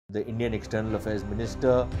The Indian External Affairs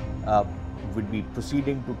Minister would be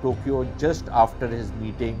proceeding to Tokyo just after his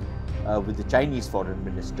meeting with the Chinese Foreign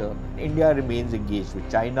Minister. India remains engaged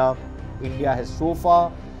with China. India has so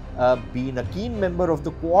far been a keen member of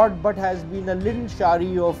the Quad, but has been a little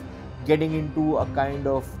shy of getting into a kind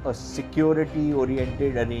of a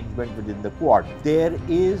security-oriented arrangement within the Quad. There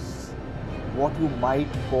is what you might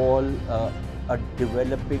call a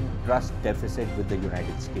developing trust deficit with the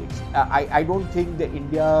United States. I don't think the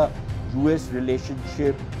India-US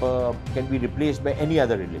relationship can be replaced by any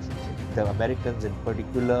other relationship. The Americans in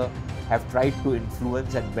particular have tried to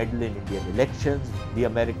influence and meddle in Indian elections. The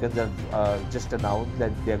Americans have just announced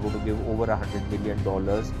that they are going to give over $100 million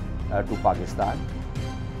to Pakistan.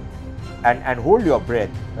 And hold your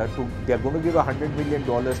breath, they are going to give $100 million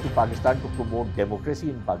to Pakistan to promote democracy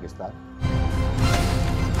in Pakistan.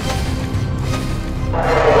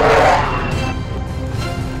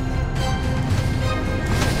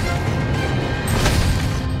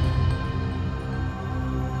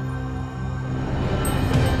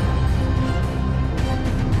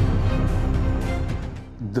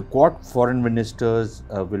 The Quad foreign ministers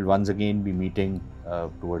will once again be meeting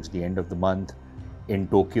towards the end of the month in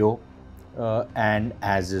Tokyo, and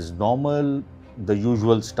as is normal, the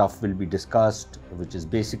usual stuff will be discussed, which is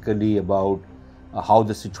basically about how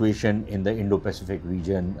the situation in the Indo-Pacific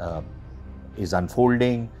region is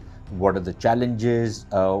unfolding, what are the challenges,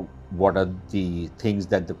 what are the things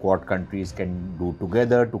that the Quad countries can do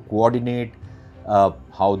together to coordinate,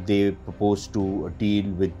 how they propose to deal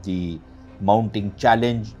with the mounting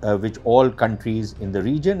challenge which all countries in the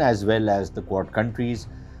region as well as the Quad countries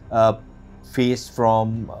face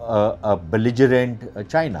from a belligerent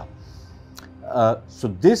China. So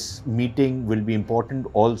this meeting will be important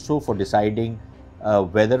also for deciding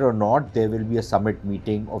whether or not there will be a summit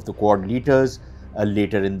meeting of the Quad leaders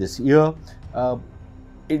later in this year.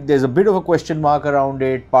 There's a bit of a question mark around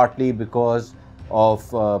it, partly because of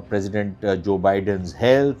President Joe Biden's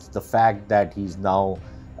health, the fact that he's now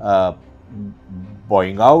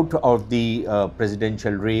bowing out of the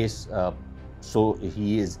presidential race, so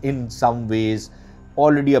he is in some ways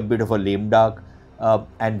already a bit of a lame duck,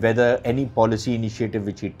 and whether any policy initiative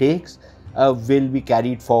which he takes will be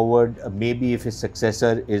carried forward. Maybe if his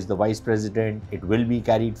successor is the vice president, it will be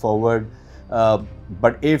carried forward,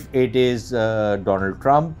 but if it is Donald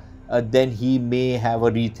Trump, then he may have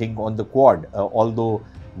a rethink on the Quad, although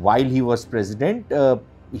while he was president,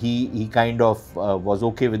 he kind of was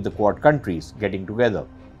okay with the Quad countries getting together.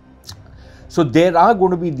 So there are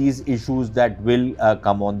going to be these issues that will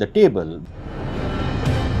come on the table.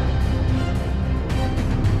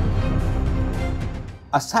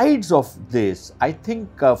 Asides of this, I think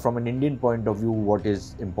from an Indian point of view, what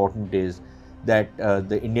is important is that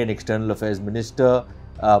the Indian External Affairs Minister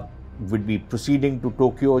would be proceeding to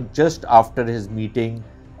Tokyo just after his meeting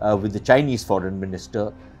with the Chinese Foreign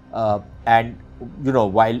Minister. And you know,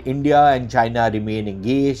 while India and China remain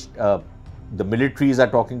engaged, the militaries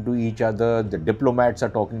are talking to each other, the diplomats are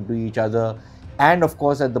talking to each other, and of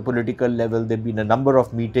course at the political level there have been a number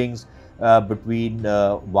of meetings between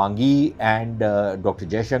Wang Yi and Dr.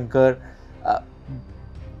 Jaishankar.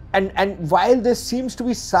 And while there seems to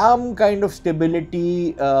be some kind of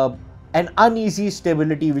stability, an uneasy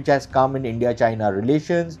stability which has come in India-China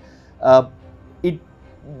relations,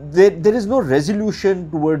 there is no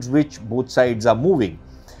resolution towards which both sides are moving.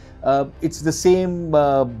 It's the same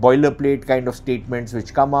boilerplate kind of statements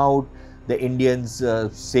which come out. The Indians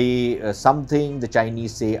say something, the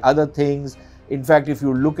Chinese say other things. In fact, if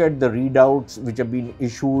you look at the readouts which have been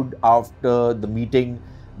issued after the meeting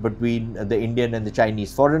between the Indian and the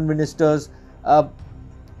Chinese foreign ministers,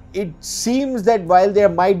 it seems that while they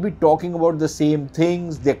might be talking about the same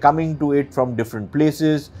things, they're coming to it from different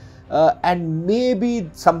places. And maybe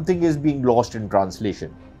something is being lost in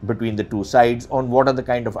translation between the two sides on what are the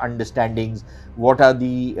kind of understandings, what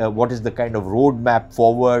is the kind of roadmap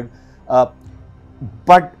forward.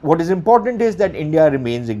 But what is important is that India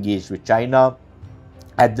remains engaged with China.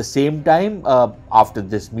 At the same time, after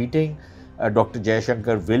this meeting, Dr.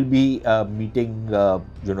 Jaishankar will be meeting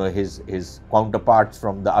his counterparts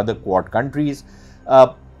from the other Quad countries.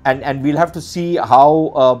 And we'll have to see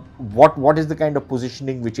how what is the kind of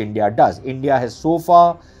positioning which India does. India has so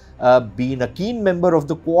far been a keen member of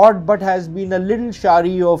the Quad, but has been a little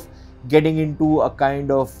shy of getting into a kind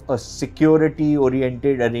of a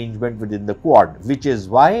security-oriented arrangement within the Quad, which is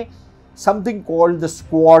why something called the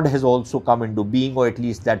Squad has also come into being, or at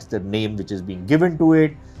least that's the name which is being given to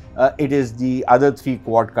it. It is the other three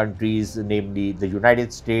Quad countries, namely the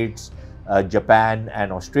United States, Japan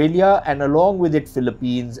and Australia, and along with it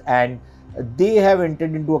Philippines and they have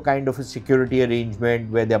entered into a kind of a security arrangement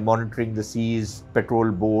where they're monitoring the seas,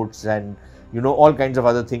 patrol boats, and all kinds of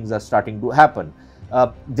other things are starting to happen.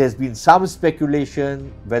 There's been some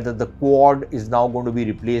speculation whether the Quad is now going to be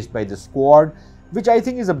replaced by the Squad, which I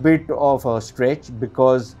think is a bit of a stretch,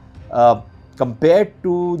 because compared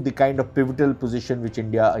to the kind of pivotal position which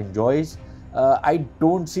India enjoys, I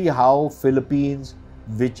don't see how Philippines,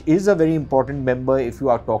 which is a very important member if you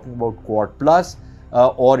are talking about Quad Plus,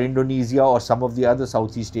 or Indonesia or some of the other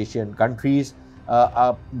Southeast Asian countries,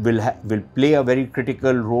 will play a very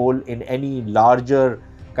critical role in any larger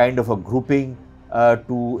kind of a grouping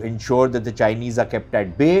to ensure that the Chinese are kept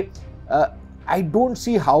at bay. I don't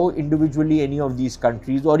see how individually any of these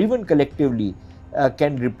countries, or even collectively,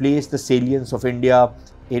 can replace the salience of India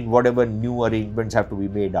in whatever new arrangements have to be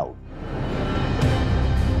made out.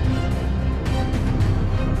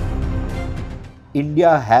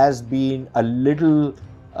 India has been a little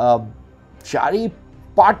chary,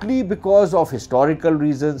 partly because of historical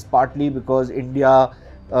reasons, partly because India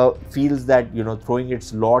feels that throwing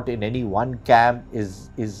its lot in any one camp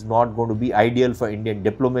is not going to be ideal for Indian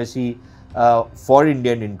diplomacy, for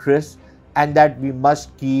Indian interests, and that we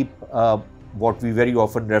must keep what we very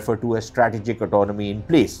often refer to as strategic autonomy in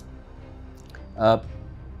place.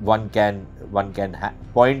 One can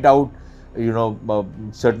point out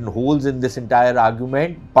certain holes in this entire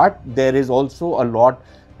argument, but there is also a lot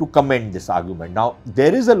to commend this argument. Now,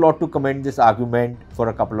 there is a lot to commend this argument for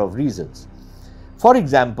a couple of reasons. For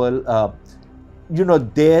example,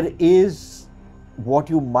 there is what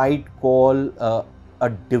you might call a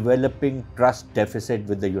developing trust deficit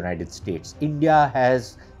with the United States. India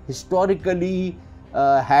has historically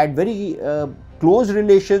had very close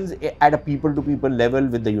relations at a people-to-people level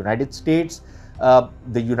with the United States.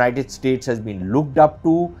 The United States has been looked up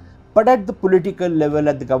to, but at the political level,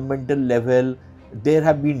 at the governmental level, there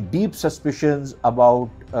have been deep suspicions about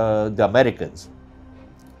the Americans.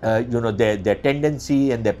 Their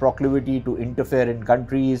tendency and their proclivity to interfere in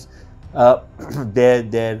countries,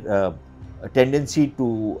 their tendency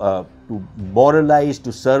to moralize, to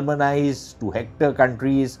sermonize, to hector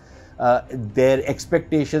countries, their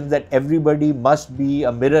expectations that everybody must be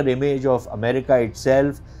a mirror image of America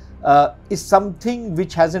itself, is something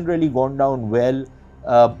which hasn't really gone down well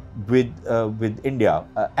with India,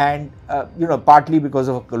 and partly because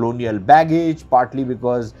of colonial baggage, partly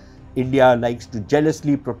because India likes to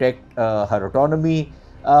jealously protect her autonomy.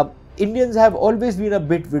 Indians have always been a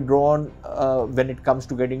bit withdrawn when it comes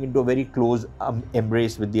to getting into a very close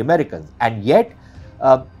embrace with the Americans, and yet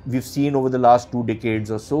we've seen over the last 2 decades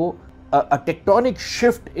or so a tectonic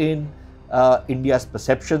shift in India's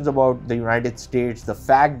perceptions about the United States, the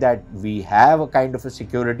fact that we have a kind of a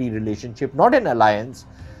security relationship, not an alliance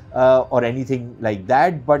or anything like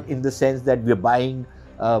that, but in the sense that we're buying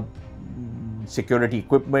security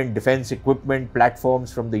equipment, defense equipment,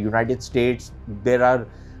 platforms from the United States. There are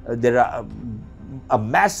a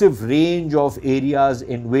massive range of areas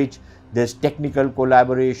in which there's technical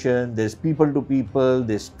collaboration, there's people to people,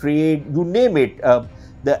 there's trade, you name it.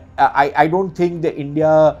 I don't think the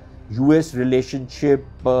India-US relationship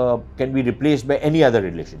can be replaced by any other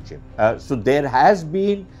relationship. So there has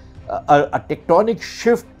been a tectonic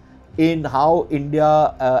shift in how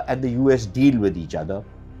India and the US deal with each other.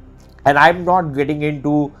 And I'm not getting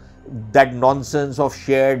into that nonsense of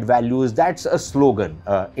shared values. That's a slogan.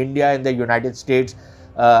 India and the United States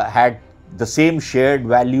had the same shared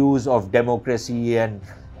values of democracy and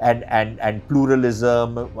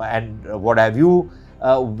pluralism and what have you.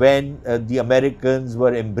 When the Americans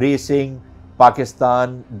were embracing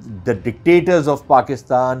Pakistan, the dictators of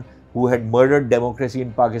Pakistan who had murdered democracy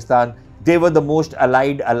in Pakistan, they were the most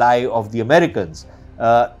allied ally of the Americans.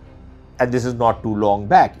 And this is not too long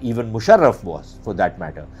back. Even Musharraf was, for that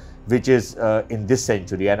matter, which is in this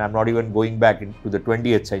century, and I'm not even going back into the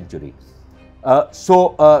 20th century.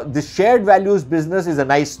 So the shared values business is a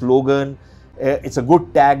nice slogan. It's a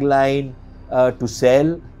good tagline to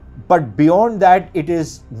sell. But beyond that, it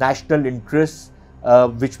is national interests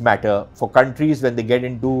which matter for countries when they get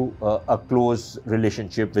into a close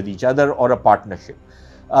relationship with each other or a partnership.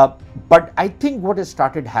 But I think what has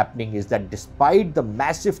started happening is that despite the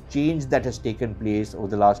massive change that has taken place over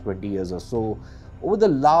the last 20 years or so, over the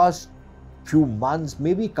last few months,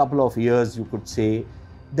 maybe a couple of years, you could say,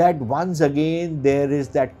 that once again there is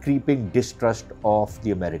that creeping distrust of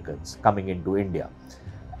the Americans coming into India.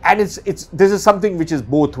 And this is something which is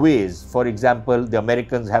both ways. For example, the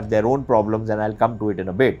Americans have their own problems, and I'll come to it in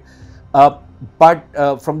a bit. But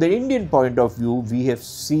from the Indian point of view, we have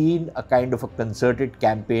seen a kind of a concerted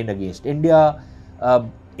campaign against India.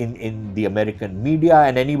 in the American media,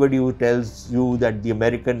 and anybody who tells you that the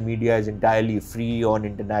American media is entirely free on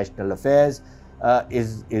international affairs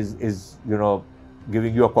is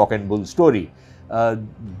giving you a cock and bull story.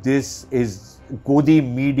 This is Godi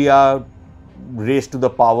media raised to the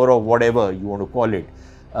power of whatever you want to call it.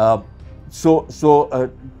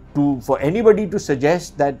 For anybody to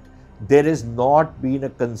suggest that there has not been a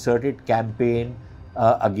concerted campaign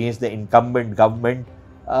against the incumbent government,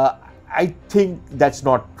 I think that's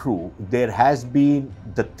not true. There has been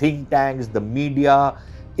the think tanks, the media.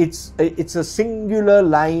 It's a singular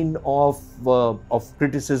line of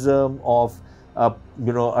criticism of a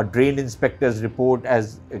drain inspector's report,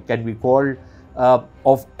 as can be called,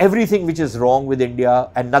 of everything which is wrong with India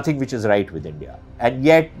and nothing which is right with India. And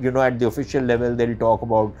yet, at the official level, they'll talk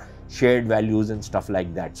about shared values and stuff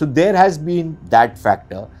like that. So there has been that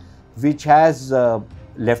factor, which has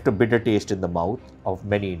left a bitter taste in the mouth of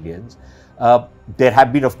many Indians. There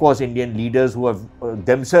have been, of course, Indian leaders who have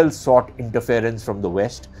themselves sought interference from the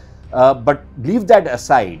West. But leave that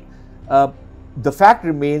aside, the fact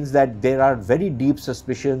remains that there are very deep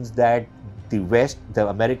suspicions that the West, the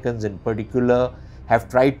Americans in particular, have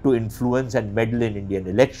tried to influence and meddle in Indian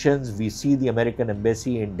elections. We see the American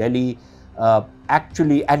embassy in Delhi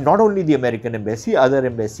actually, and not only the American embassy, other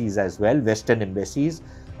embassies as well, Western embassies,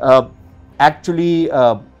 actually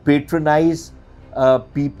patronize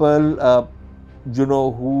people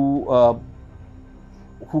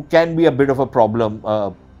who can be a bit of a problem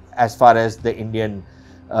as far as the Indian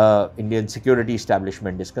security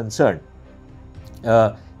establishment is concerned.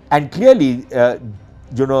 And clearly,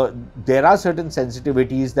 there are certain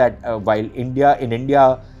sensitivities that while in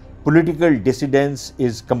India, political dissidence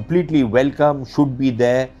is completely welcome, should be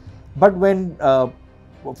there. But when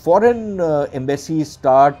foreign embassies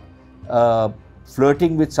start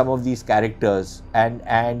flirting with some of these characters and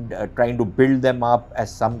trying to build them up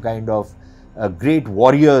as some kind of great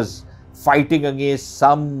warriors fighting against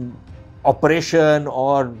some oppression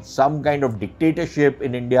or some kind of dictatorship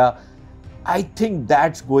in India, I think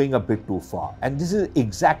that's going a bit too far. And this is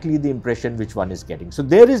exactly the impression which one is getting. So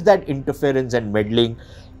there is that interference and meddling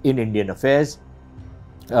in Indian affairs.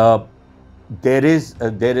 There is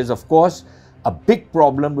of course a big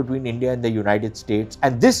problem between India and the United States,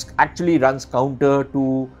 and this actually runs counter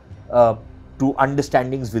to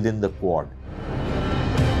understandings within the Quad.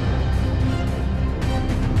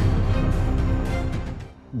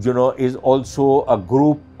 Is also a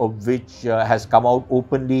group of which has come out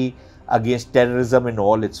openly against terrorism in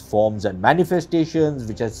all its forms and manifestations,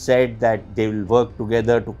 which has said that they will work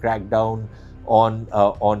together to crack down on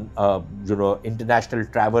international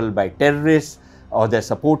travel by terrorists or their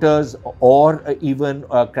supporters, or even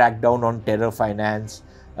crack down on terror finance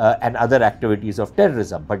and other activities of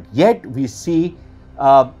terrorism. But yet we see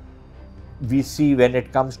when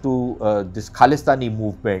it comes to this Khalistani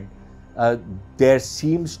movement, there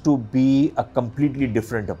seems to be a completely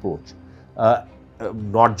different approach.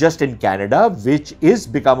 Not just in Canada, which is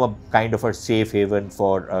become a kind of a safe haven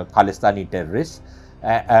for Khalistani terrorists,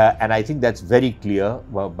 and I think that's very clear.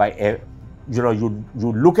 You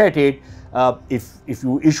look at it. If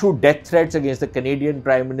you issue death threats against the Canadian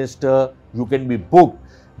Prime Minister, you can be booked.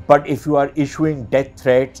 But if you are issuing death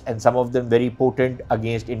threats, and some of them very potent,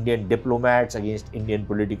 against Indian diplomats, against Indian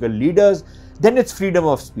political leaders, then it's freedom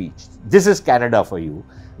of speech. This is Canada for you,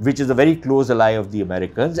 which is a very close ally of the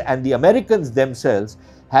Americans. And the Americans themselves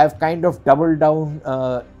have kind of doubled down,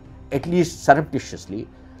 at least surreptitiously,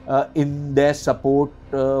 in their support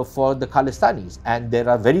for the Khalistanis. And there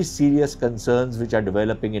are very serious concerns which are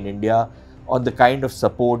developing in India on the kind of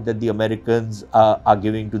support that the Americans are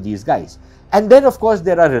giving to these guys. And then, of course,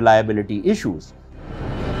 there are reliability issues.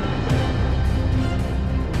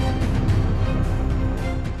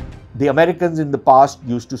 The Americans in the past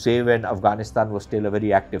used to say, when Afghanistan was still a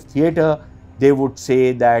very active theater, they would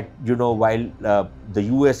say that, while the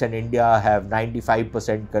US and India have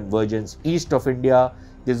 95% convergence east of India,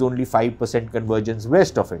 there's only 5% convergence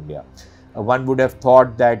west of India. One would have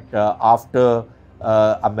thought that after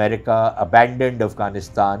America abandoned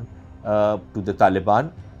Afghanistan to the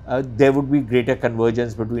Taliban, there would be greater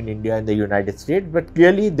convergence between India and the United States, but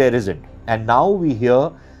clearly there isn't. And now we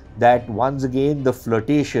hear that once again the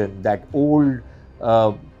flirtation, that old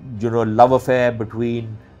love affair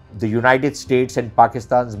between the United States and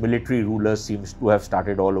Pakistan's military rulers seems to have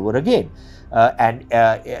started all over again,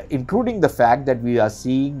 including the fact that we are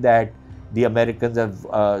seeing that the Americans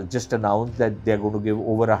have just announced that they are going to give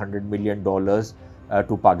over $100 million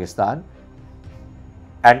to Pakistan.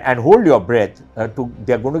 And hold your breath,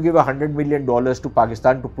 they are going to give $100 million to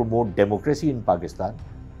Pakistan to promote democracy in Pakistan.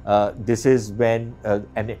 This is when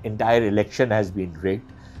an entire election has been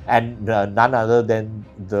rigged. and none other than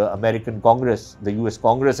the American Congress, the US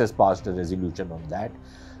Congress has passed a resolution on that.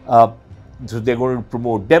 So they're going to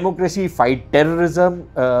promote democracy, fight terrorism,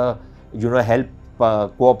 help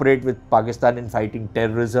cooperate with Pakistan in fighting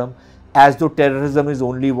terrorism, as though terrorism is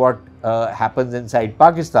only what happens inside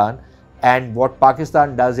Pakistan, and what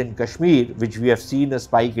Pakistan does in Kashmir, which we have seen a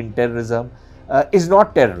spike in terrorism, is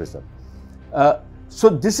not terrorism. So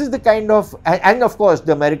this is the kind of, and of course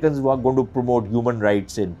the Americans were going to promote human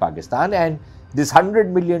rights in Pakistan, and this $100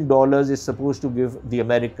 million is supposed to give the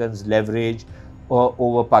Americans leverage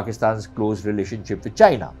over Pakistan's close relationship with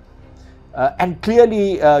China. And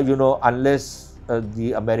clearly, unless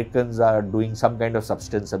the Americans are doing some kind of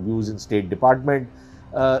substance abuse in State Department,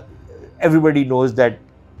 everybody knows that,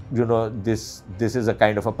 this is a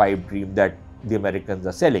kind of a pipe dream that the Americans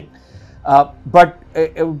are selling. But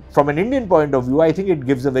from an Indian point of view, I think it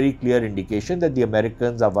gives a very clear indication that the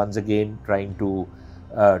Americans are once again trying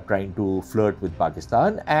to flirt with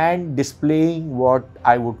Pakistan and displaying what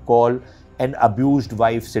I would call an abused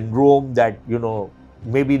wife syndrome, that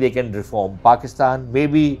maybe they can reform Pakistan,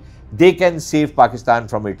 maybe they can save Pakistan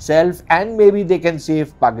from itself, and maybe they can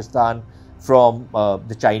save Pakistan from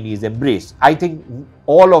the Chinese embrace. I think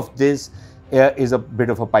all of this is a bit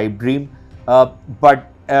of a pipe dream, but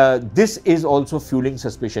this is also fueling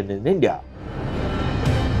suspicion in India.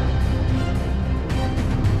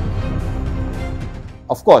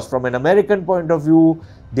 Of course, from an American point of view,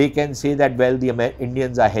 they can say that, well, the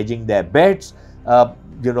Indians are hedging their bets.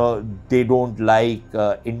 They don't like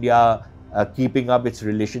India keeping up its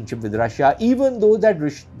relationship with Russia, even though that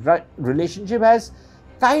relationship has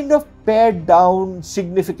kind of pared down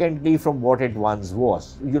significantly from what it once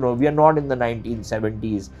was. We are not in the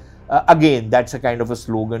 1970s. Again, that's a kind of a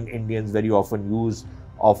slogan Indians very often use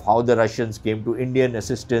of how the Russians came to Indian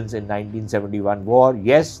assistance in 1971 war.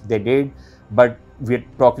 Yes, they did, but we're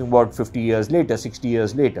talking about 50 years later, 60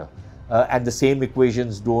 years later, and the same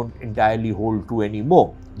equations don't entirely hold true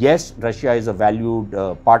anymore. Yes, Russia is a valued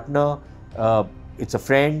partner, it's a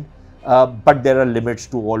friend, but there are limits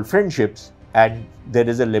to all friendships, and there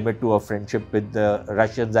is a limit to a friendship with the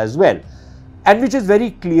Russians as well, and which is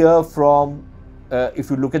very clear from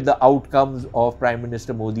if you look at the outcomes of Prime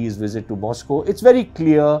Minister Modi's visit to Moscow. It's very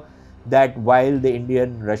clear that while the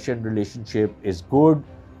Indian-Russian relationship is good,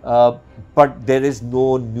 but there is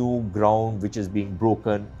no new ground which is being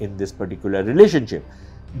broken in this particular relationship.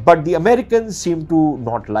 But the Americans seem to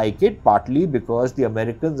not like it, partly because the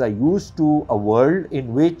Americans are used to a world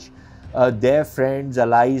in which their friends,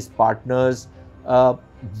 allies, partners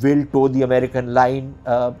will toe the American line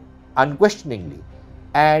unquestioningly.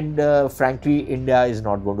 And frankly, India is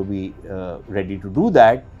not going to be ready to do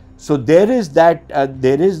that. So there is that.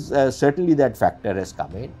 Certainly that factor has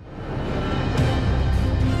come in.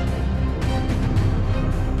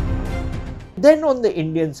 Then on the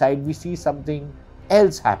Indian side, we see something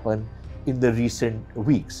else happen in the recent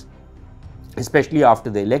weeks, especially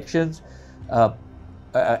after the elections,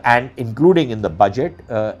 and including in the budget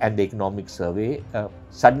and the economic survey.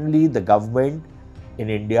 Suddenly, the government in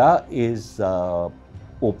India is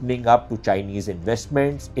opening up to Chinese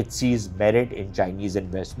investments. It sees merit in Chinese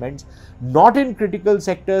investments, not in critical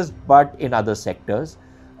sectors, but in other sectors.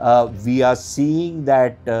 We are seeing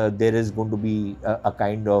that there is going to be a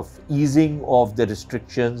kind of easing of the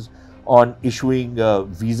restrictions on issuing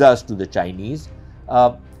visas to the Chinese.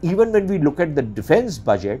 Even when we look at the defense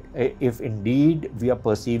budget, if indeed we are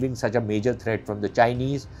perceiving such a major threat from the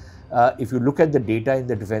Chinese, if you look at the data in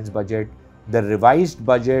the defense budget, the revised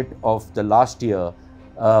budget of the last year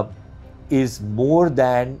is more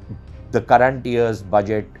than the current year's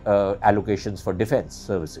budget allocations for defense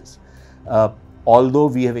services. Although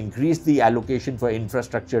we have increased the allocation for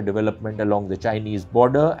infrastructure development along the Chinese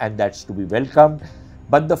border, and that's to be welcomed,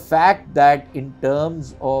 but the fact that in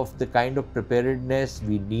terms of the kind of preparedness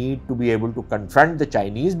we need to be able to confront the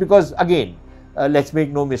Chinese, because again, let's make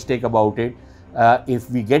no mistake about it, if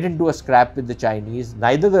we get into a scrap with the Chinese,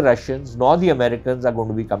 neither the Russians nor the Americans are going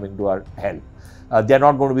to be coming to our help. They're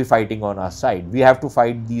not going to be fighting on our side. We have to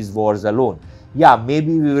fight these wars alone. Yeah,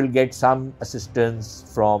 maybe we will get some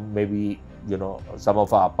assistance from maybe some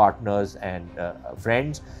of our partners and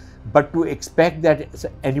friends, but to expect that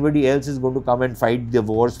anybody else is going to come and fight the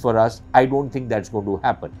wars for us, I don't think that's going to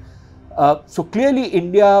happen. So clearly,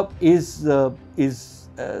 India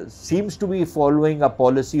seems to be following a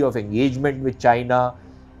policy of engagement with China,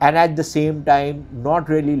 and at the same time not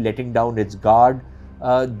really letting down its guard.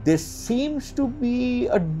 There seems to be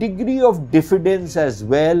a degree of diffidence as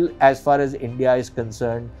well as far as India is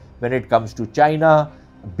concerned when it comes to China.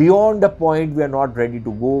 Beyond a point, we are not ready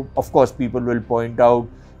to go. Of course, people will point out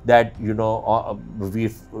that,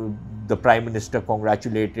 the Prime Minister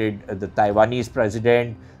congratulated the Taiwanese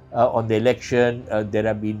president on the election. There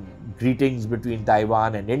have been greetings between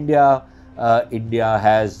Taiwan and India. India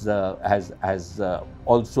has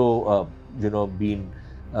also been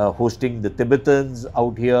hosting the Tibetans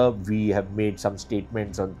out here. We have made some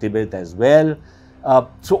statements on Tibet as well.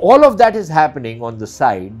 So all of that is happening on the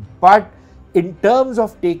side, but in terms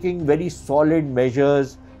of taking very solid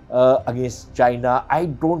measures against China, I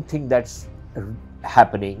don't think that's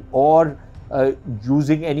happening, or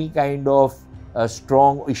using any kind of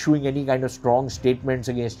issuing any kind of strong statements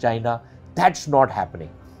against China. That's not happening.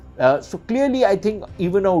 So clearly, I think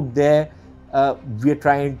even out there, we are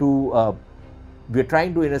trying to,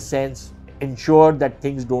 in a sense, ensure that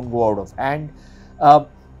things don't go out of hand,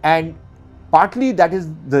 and partly that is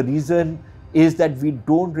the reason is that we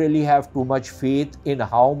don't really have too much faith in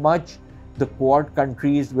how much the Quad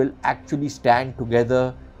countries will actually stand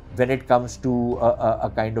together when it comes to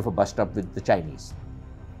a kind of a bust up with the Chinese.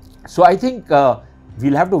 So I think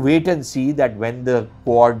we'll have to wait and see that when the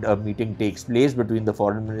Quad meeting takes place between the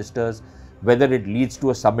foreign ministers, whether it leads to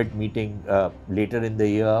a summit meeting later in the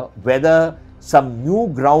year, whether some new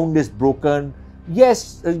ground is broken.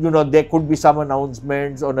 Yes, there could be some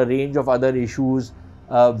announcements on a range of other issues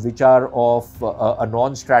which are of a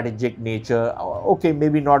non-strategic nature. Okay,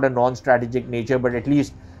 maybe not a non-strategic nature, but at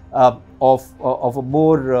least of a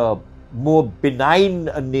more benign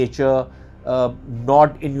nature,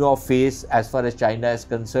 not in your face as far as China is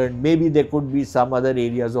concerned. Maybe there could be some other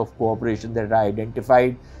areas of cooperation that are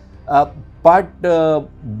identified. But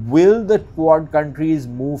will the Quad countries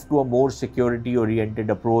move to a more security-oriented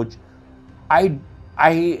approach? I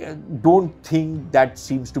don't think that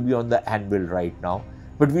seems to be on the anvil right now.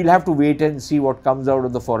 But we'll have to wait and see what comes out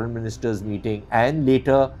of the foreign ministers meeting, and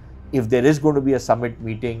later, if there is going to be a summit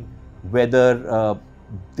meeting, whether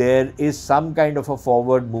there is some kind of a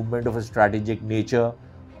forward movement of a strategic nature,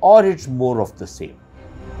 or it's more of the same.